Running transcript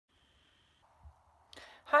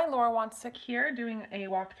Hi, Laura Wansick here, doing a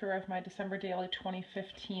walkthrough of my December Daily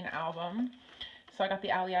 2015 album. So I got the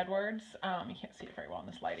Ali Edwards. You can't see it very well in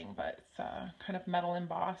this lighting, but it's kind of metal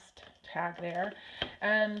embossed tag there.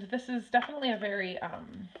 And this is definitely a very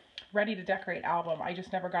ready to decorate album. I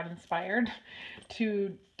just never got inspired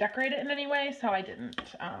to decorate it in any way, so I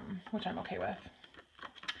didn't, which I'm okay with.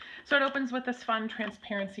 So it opens with this fun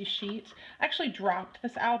transparency sheet. I actually dropped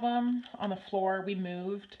this album on the floor. We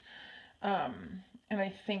moved. And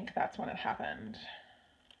I think that's when it happened.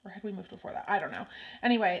 Or had we moved before that? I don't know.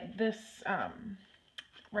 Anyway, this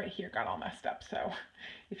right here got all messed up. So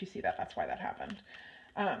if you see that, that's why that happened.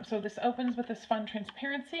 So this opens with this fun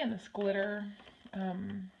transparency and this glitter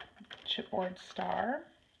chipboard star.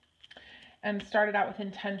 And started out with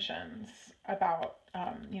intentions about,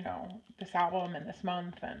 you know, this album and this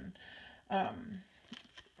month and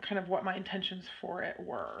kind of what my intentions for it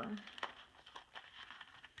were.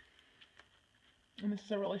 And this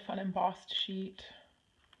is a really fun embossed sheet.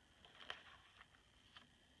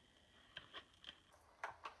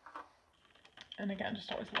 And again,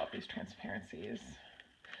 just always love these transparencies.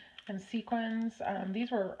 And sequins,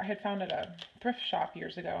 these were, I had found at a thrift shop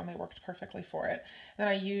years ago and they worked perfectly for it. And then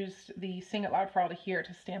I used the Sing It Loud for All to Hear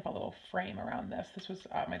to stamp a little frame around this. This was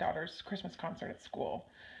my daughter's Christmas concert at school.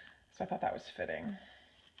 So I thought that was fitting.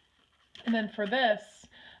 And then for this,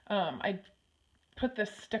 I put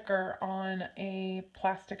this sticker on a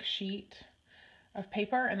plastic sheet of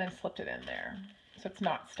paper and then slipped it in there. So it's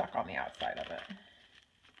not stuck on the outside of it.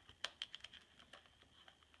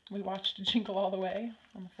 We watched Jingle All the Way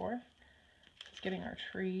on the 4th. Just getting our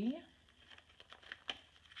tree.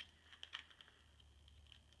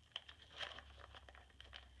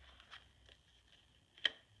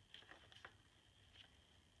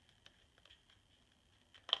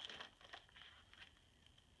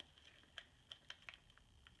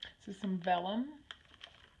 This is some vellum.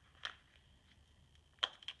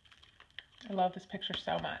 I love this picture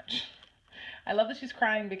so much. I love that she's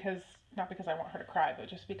crying because, not because I want her to cry, but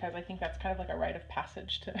just because I think that's kind of like a rite of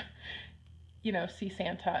passage to, you know, see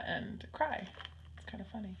Santa and cry. It's kind of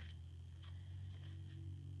funny.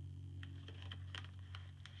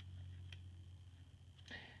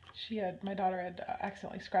 My daughter had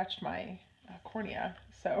accidentally scratched my cornea,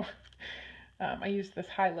 so I used this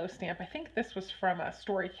high-low stamp. I think this was from a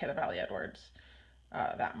story kit of Ali Edwards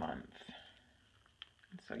that month,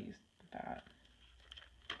 and so I used that.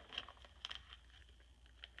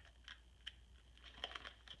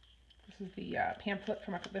 This is the pamphlet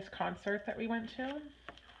from this concert that we went to.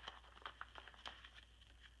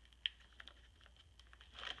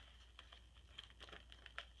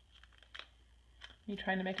 Me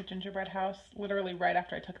trying to make a gingerbread house. Literally right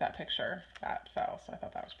after I took that picture, that fell, so I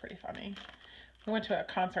thought that was pretty funny. We went to a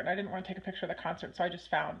concert, and I didn't want to take a picture of the concert, so I just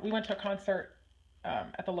found, we went to a concert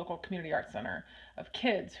at the local community arts center of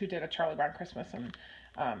kids who did a Charlie Brown Christmas, and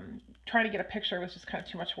trying to get a picture was just kind of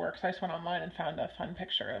too much work, so I just went online and found a fun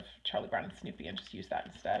picture of Charlie Brown and Snoopy and just used that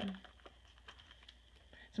instead.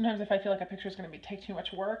 Sometimes if I feel like a picture is going to take too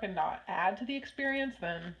much work and not add to the experience,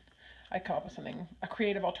 then I come up with something, a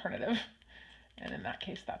creative alternative. And in that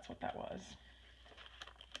case, that's what that was.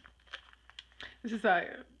 This is a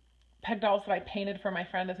peg dolls that I painted for my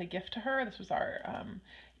friend as a gift to her. This was our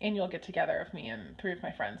annual get-together of me and 3 of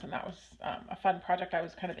my friends, and that was a fun project I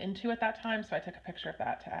was kind of into at that time, so I took a picture of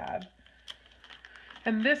that to add.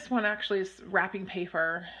 And this one actually is wrapping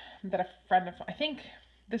paper that a friend of, I think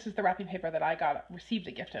this is the wrapping paper that I received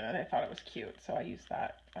a gift in, and I thought it was cute, so I used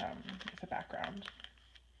that as a background.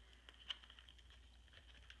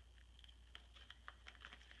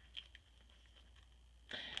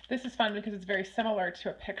 This is fun because it's very similar to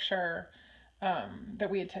a picture that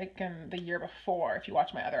we had taken the year before. If you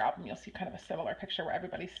watch my other album, you'll see kind of a similar picture where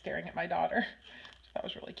everybody's staring at my daughter. So that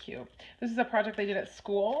was really cute. This is a project they did at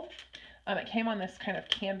school. It came on this kind of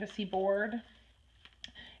canvasy board.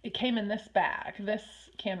 It came in this bag. This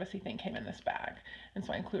canvasy thing came in this bag. And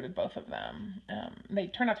so I included both of them. They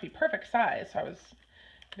turned out to be perfect size, so I was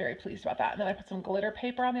very pleased about that. And then I put some glitter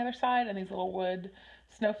paper on the other side and these little wood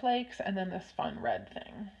snowflakes, and then this fun red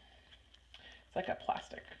thing. It's like a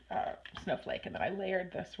plastic snowflake, and then I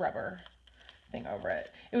layered this rubber thing over it.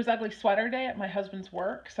 It was Ugly Sweater Day at my husband's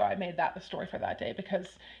work, so I made that the story for that day because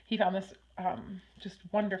he found this just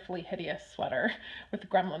wonderfully hideous sweater with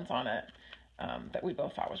gremlins on it that we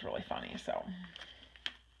both thought was really funny. So, and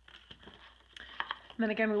then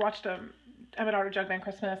again, we watched Emmett Otter Jug Band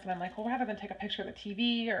Christmas, and I'm like, well, rather than take a picture of the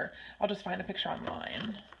TV, or I'll just find a picture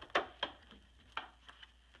online.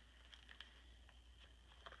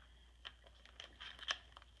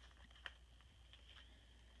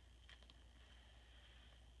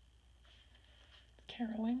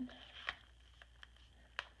 caroling.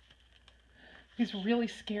 These really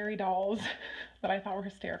scary dolls that I thought were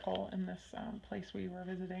hysterical in this place we were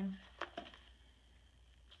visiting.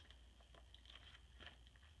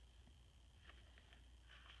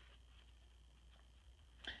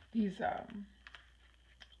 These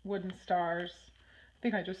wooden stars. I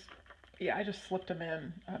think I just slipped them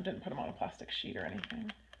in. Didn't put them on a plastic sheet or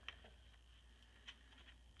anything.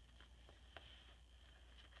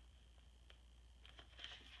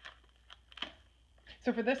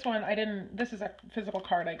 So for this one, this is a physical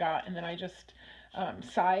card I got, and then I just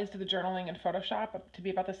sized the journaling in Photoshop to be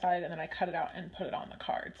about the size, and then I cut it out and put it on the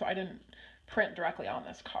card. So I didn't print directly on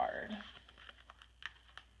this card.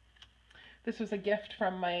 This was a gift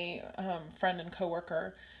from my friend and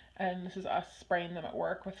coworker, and this is us spraying them at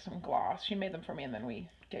work with some gloss. She made them for me, and then we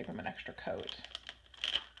gave them an extra coat.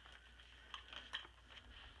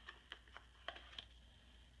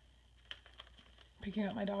 Picking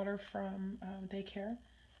up my daughter from daycare.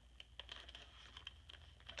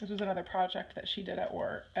 This was another project that she did at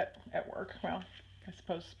work. Well, I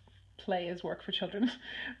suppose play is work for children,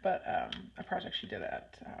 but a project she did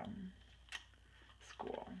at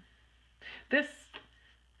school. This,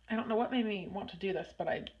 I don't know what made me want to do this, but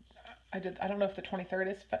I don't know if the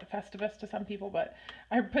 23rd is Festivus to some people, but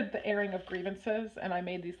I put the airing of grievances, and I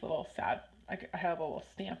made these little sad, I have a little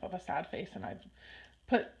stamp of a sad face, and I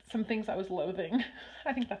put some things I was loathing.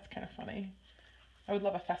 I think that's kind of funny. I would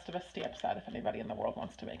love a Festivus stamp set if anybody in the world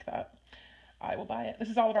wants to make that. I will buy it. This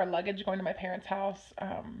is all of our luggage going to my parents' house. I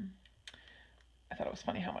thought it was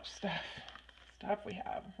funny how much stuff we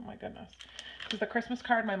have. Oh my goodness. This is the Christmas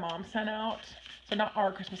card my mom sent out. So not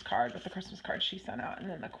our Christmas card, but the Christmas card she sent out, and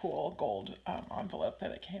then the cool gold envelope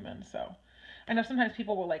that it came in. So I know sometimes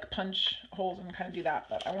people will like punch holes and kind of do that,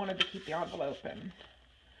 but I wanted to keep the envelope and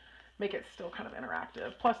make it still kind of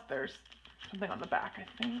interactive. Plus there's something on the back,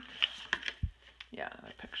 I think. Yeah,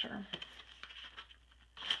 that picture.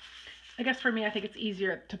 I guess for me, I think it's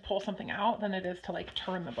easier to pull something out than it is to like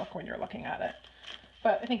turn the book when you're looking at it.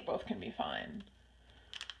 But I think both can be fine.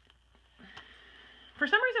 For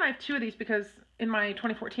some reason I have two of these because in my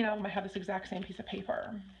 2014 album I had this exact same piece of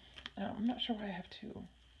paper. I'm not sure why I have two.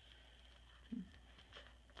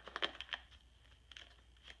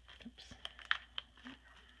 Oops.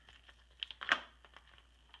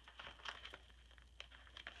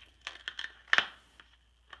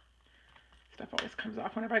 Stuff always comes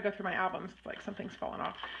off. Whenever I go through my albums, it's like something's falling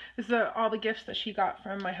off. This is all the gifts that she got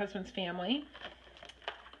from my husband's family.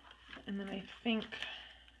 And then I think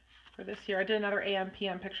for this year, I did another AM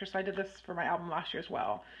PM picture, so I did this for my album last year as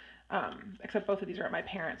well. Except both of these are at my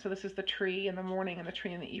parents'. So this is the tree in the morning and the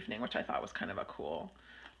tree in the evening, which I thought was kind of a cool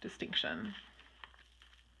distinction.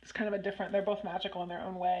 It's kind of a different, they're both magical in their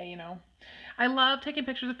own way, you know. I love taking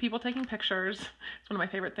pictures of people taking pictures. It's one of my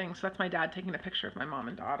favorite things. So that's my dad taking a picture of my mom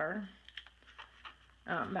and daughter.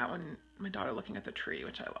 That one, my daughter looking at the tree,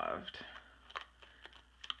 which I loved.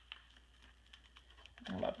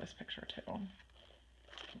 I love this picture too.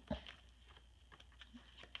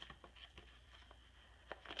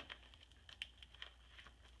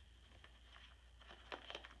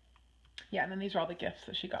 Yeah, and then these are all the gifts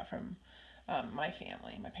that she got from my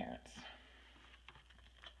family, my parents.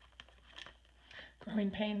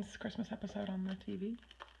 Growing Pains Christmas episode on the TV.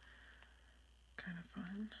 Kind of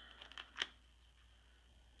fun.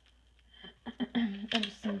 And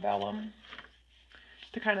just some vellum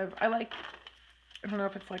to kind of, I don't know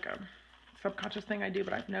if it's like a subconscious thing I do,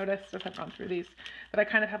 but I've noticed as I've gone through these that I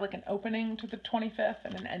kind of have like an opening to the 25th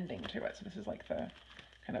and an ending to it. So this is like the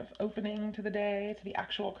kind of opening to the day, to the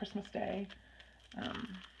actual Christmas day.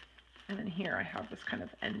 And then here I have this kind of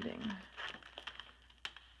ending.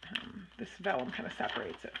 This vellum kind of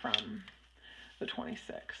separates it from the 26th.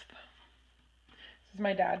 This is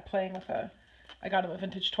my dad playing with I got him a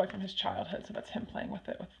vintage toy from his childhood, so that's him playing with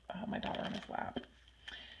it with my daughter on his lap.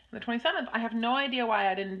 And the 27th, I have no idea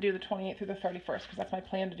why I didn't do the 28th through the 31st, because that's my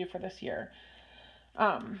plan to do for this year.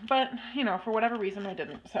 But, you know, for whatever reason I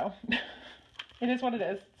didn't, so it is what it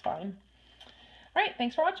is. It's fine. All right,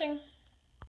 thanks for watching.